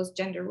into those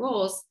gender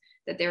roles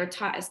that they were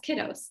taught as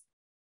kiddos.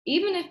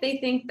 Even if they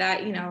think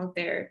that,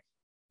 they're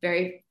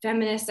very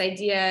feminist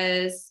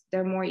ideas,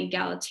 they're more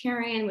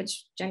egalitarian,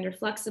 which gender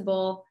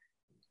flexible,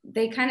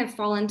 they kind of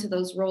fall into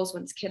those roles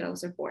once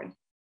kiddos are born.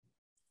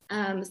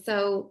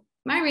 So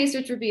my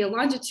research would be a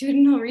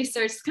longitudinal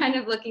research, kind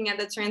of looking at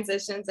the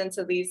transitions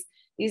into these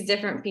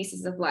different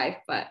pieces of life,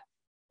 but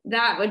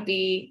that would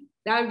be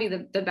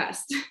the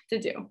best to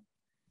do.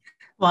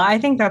 Well, I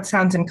think that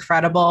sounds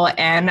incredible.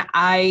 And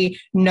I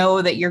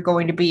know that you're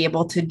going to be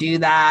able to do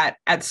that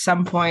at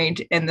some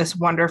point in this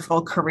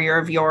wonderful career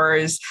of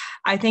yours.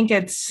 I think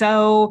it's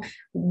so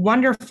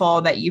wonderful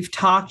that you've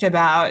talked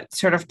about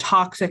sort of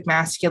toxic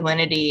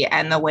masculinity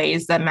and the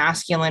ways that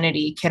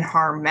masculinity can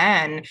harm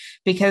men,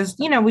 because,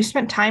 we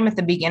spent time at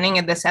the beginning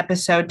of this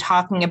episode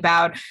talking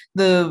about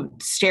the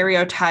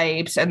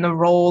stereotypes and the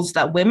roles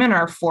that women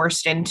are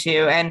forced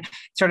into and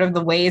sort of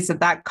the ways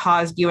that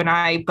caused you and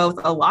I both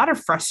a lot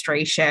of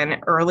frustration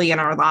early in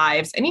our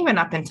lives and even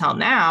up until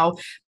now.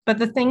 But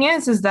the thing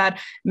is that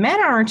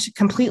men aren't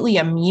completely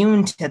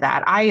immune to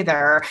that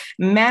either.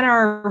 Men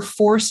are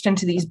forced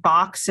into these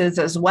boxes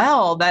as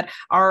well that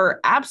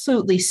are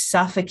absolutely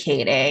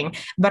suffocating.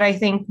 But I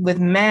think with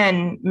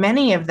men,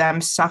 many of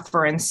them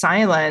suffer in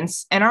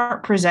silence and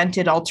aren't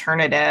presented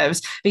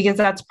alternatives, because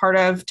that's part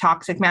of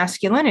toxic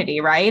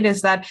masculinity, right?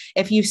 Is that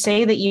if you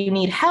say that you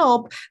need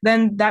help,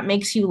 then that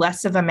makes you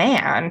less of a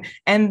man.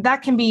 And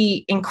that can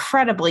be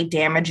incredibly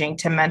damaging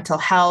to mental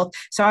health.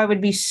 So I would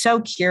be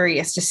so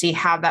curious to see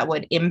how that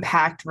would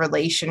impact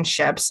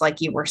relationships,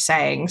 like you were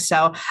saying.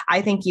 So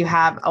I think you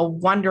have a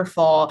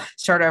wonderful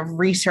sort of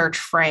research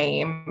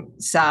frame.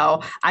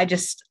 So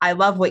I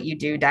love what you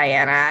do,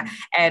 Diana.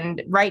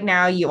 And right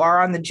now you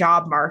are on the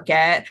job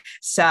market.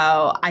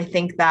 So I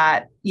think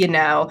that,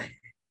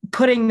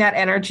 putting that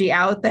energy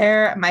out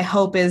there, my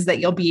hope is that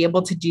you'll be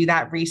able to do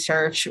that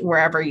research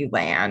wherever you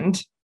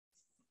land.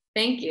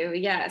 Thank you.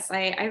 Yes,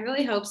 I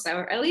really hope so,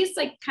 or at least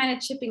like kind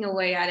of chipping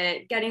away at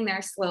it, getting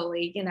there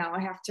slowly. I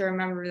have to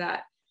remember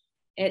that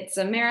it's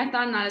a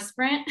marathon, not a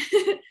sprint.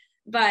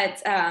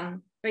 but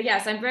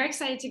yes, I'm very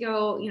excited to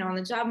go, on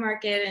the job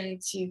market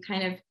and to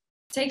kind of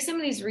take some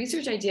of these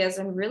research ideas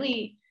and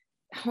really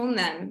hone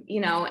them,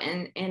 in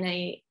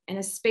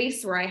a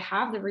space where I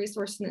have the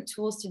resources and the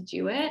tools to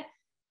do it.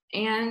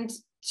 And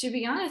to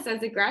be honest,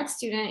 as a grad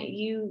student,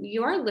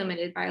 you are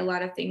limited by a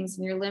lot of things,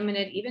 and you're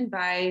limited even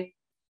by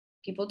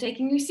people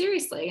taking you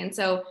seriously. And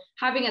so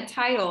having a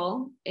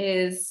title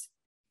is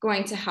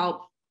going to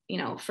help,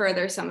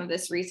 further some of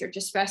this research,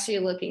 especially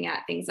looking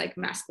at things like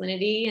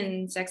masculinity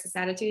and sexist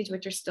attitudes,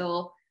 which are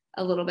still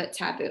a little bit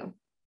taboo.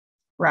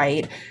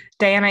 Right.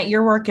 Diana,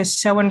 your work is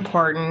so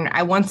important.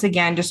 I once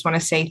again just want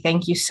to say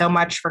thank you so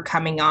much for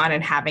coming on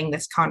and having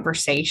this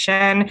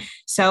conversation.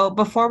 So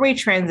before we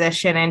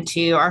transition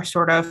into our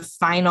sort of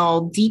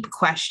final deep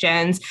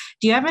questions,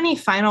 do you have any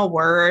final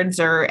words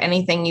or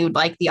anything you'd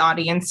like the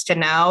audience to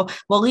know?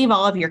 We'll leave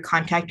all of your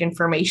contact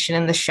information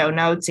in the show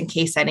notes in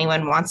case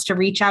anyone wants to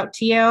reach out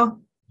to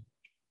you.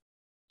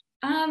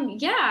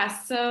 Yeah.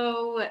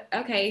 So,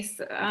 okay.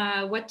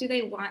 So, what do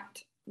they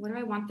want? What do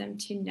I want them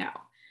to know?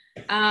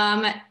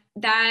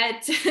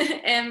 That,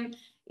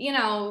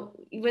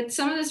 with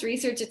some of this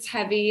research, it's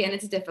heavy and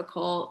it's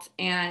difficult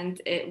and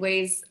it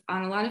weighs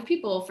on a lot of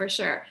people for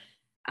sure.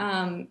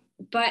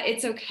 But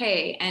it's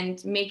okay.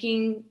 And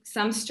making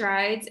some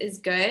strides is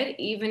good.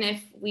 Even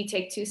if we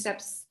take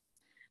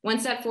one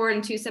step forward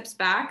and two steps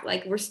back,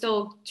 like we're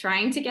still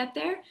trying to get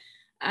there.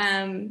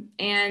 And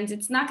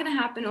it's not going to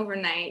happen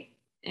overnight.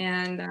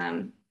 And,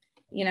 and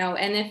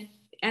if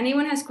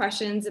anyone has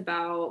questions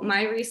about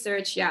my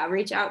research,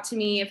 reach out to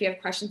me. If you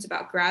have questions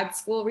about grad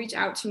school, reach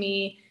out to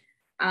me.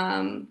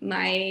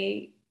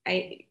 My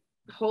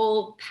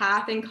whole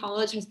path in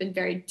college has been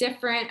very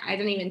different. I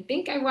didn't even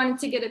think I wanted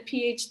to get a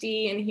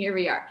PhD, and here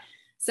we are.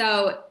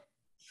 So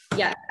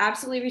yeah,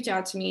 absolutely reach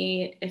out to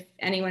me if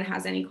anyone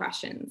has any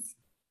questions.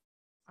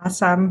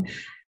 Awesome.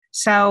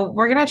 So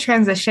we're going to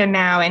transition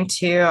now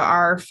into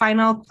our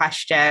final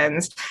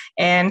questions.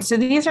 And so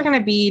these are going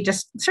to be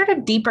just sort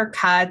of deeper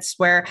cuts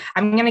where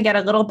I'm going to get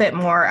a little bit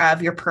more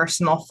of your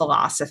personal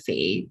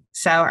philosophy.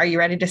 So are you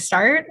ready to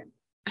start?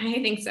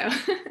 I think so.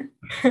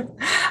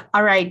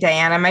 All right,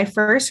 Diana, my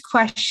first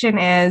question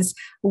is,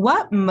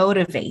 what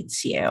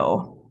motivates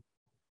you?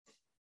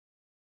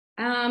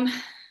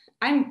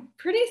 I'm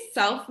pretty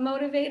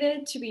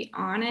self-motivated, to be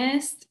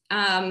honest.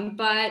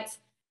 But,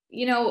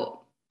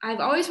 I've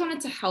always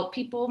wanted to help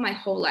people my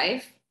whole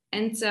life.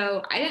 And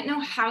so I didn't know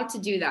how to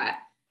do that.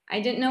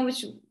 I didn't know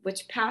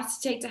which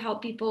path to take to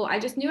help people. I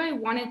just knew I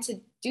wanted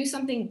to do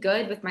something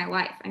good with my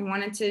life. I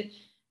wanted to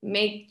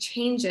make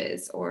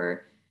changes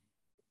or,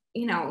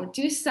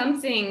 do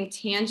something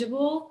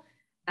tangible.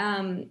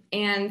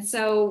 And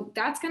so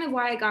that's kind of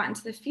why I got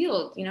into the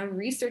field.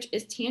 Research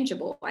is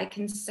tangible. I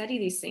can study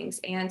these things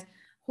and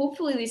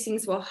hopefully these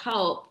things will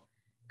help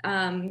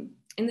in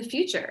the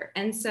future.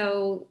 And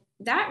so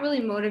that really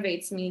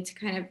motivates me to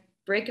kind of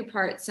break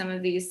apart some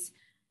of these,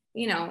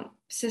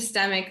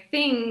 systemic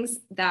things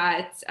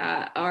that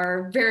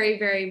are very,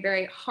 very,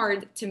 very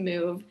hard to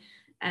move.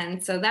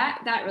 And so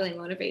that really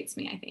motivates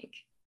me, I think.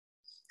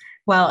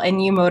 Well,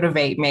 and you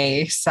motivate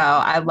me. So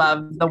I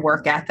love the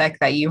work ethic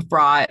that you've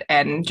brought,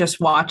 and just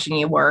watching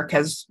you work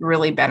has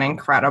really been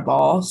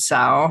incredible.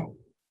 So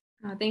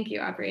thank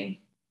you,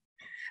 Aubrey.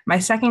 My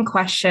second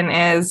question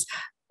is,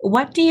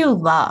 what do you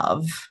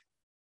love?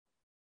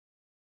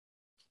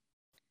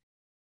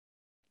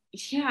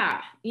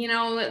 Yeah,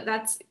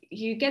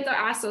 you get to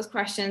ask those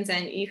questions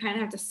and you kind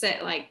of have to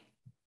sit like,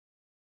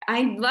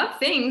 I love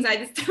things. I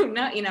just don't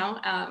know,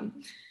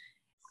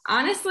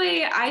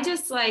 honestly, I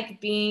just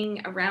like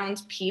being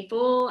around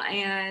people.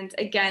 And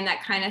again,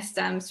 that kind of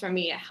stems from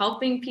me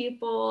helping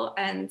people.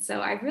 And so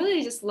I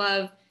really just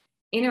love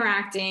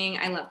interacting.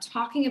 I love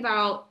talking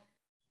about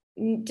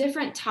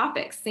different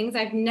topics, things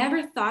I've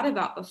never thought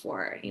about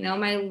before.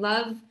 My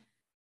love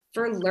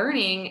for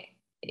learning,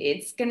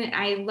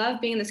 I love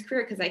being in this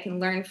career because I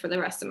can learn for the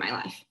rest of my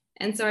life.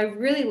 And so I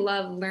really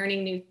love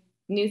learning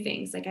new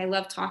things. Like I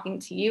love talking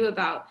to you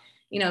about,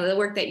 the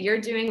work that you're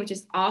doing, which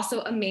is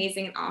also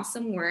amazing and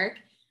awesome work.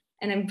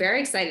 And I'm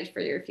very excited for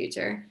your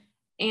future.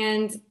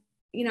 And,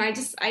 I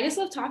just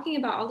love talking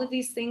about all of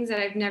these things that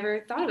I've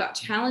never thought about,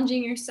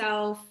 challenging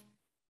yourself,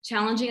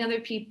 challenging other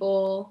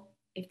people,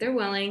 if they're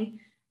willing,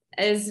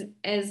 is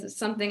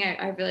something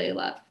I really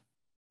love.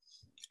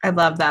 I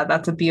love that.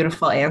 That's a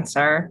beautiful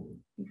answer.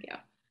 Thank you.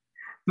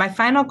 My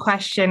final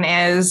question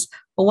is,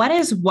 what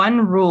is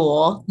one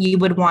rule you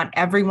would want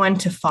everyone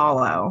to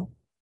follow?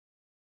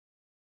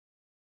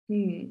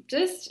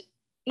 Just,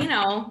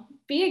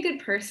 be a good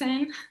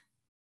person.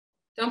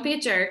 Don't be a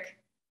jerk,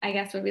 I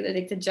guess would be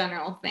the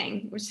general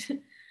thing. Which,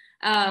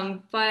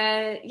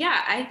 but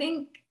yeah, I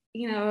think,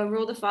 a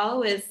rule to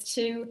follow is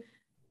to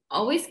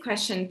always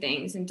question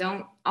things and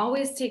don't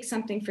always take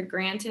something for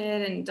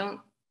granted and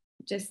don't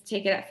just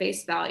take it at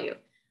face value.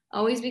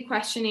 Always be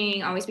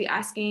questioning, always be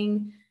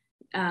asking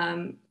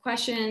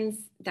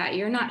questions that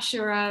you're not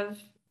sure of,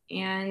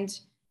 and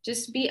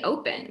just be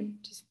open.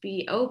 Just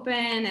be open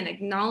and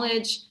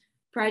acknowledge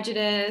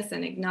prejudice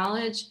and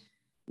acknowledge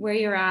where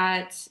you're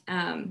at.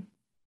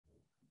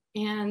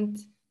 And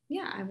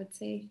yeah, I would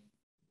say,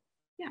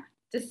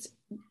 just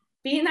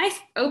be a nice,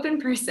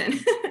 open person.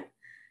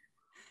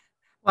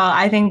 Well,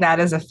 I think that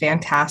is a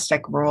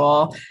fantastic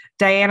rule.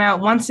 Diana,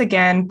 once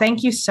again,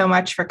 thank you so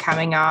much for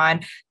coming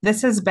on.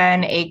 This has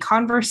been a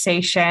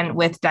conversation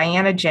with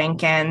Diana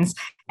Jenkins,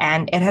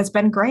 and it has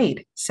been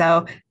great.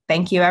 So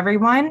thank you,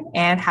 everyone,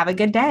 and have a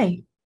good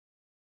day.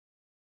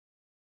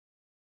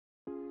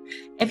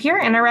 If you're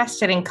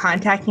interested in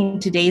contacting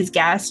today's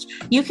guest,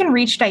 you can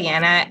reach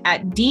Diana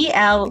at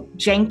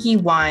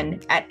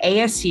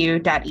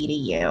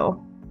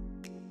dljenke1@asu.edu.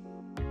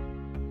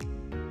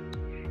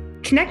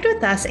 Connect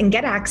with us and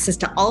get access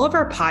to all of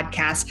our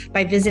podcasts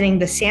by visiting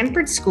the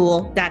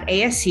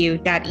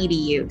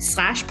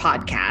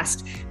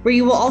sanfordschool.asu.edu/podcast, where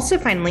you will also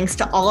find links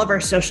to all of our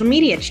social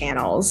media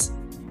channels.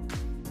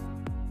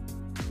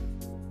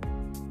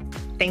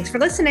 Thanks for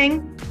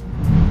listening.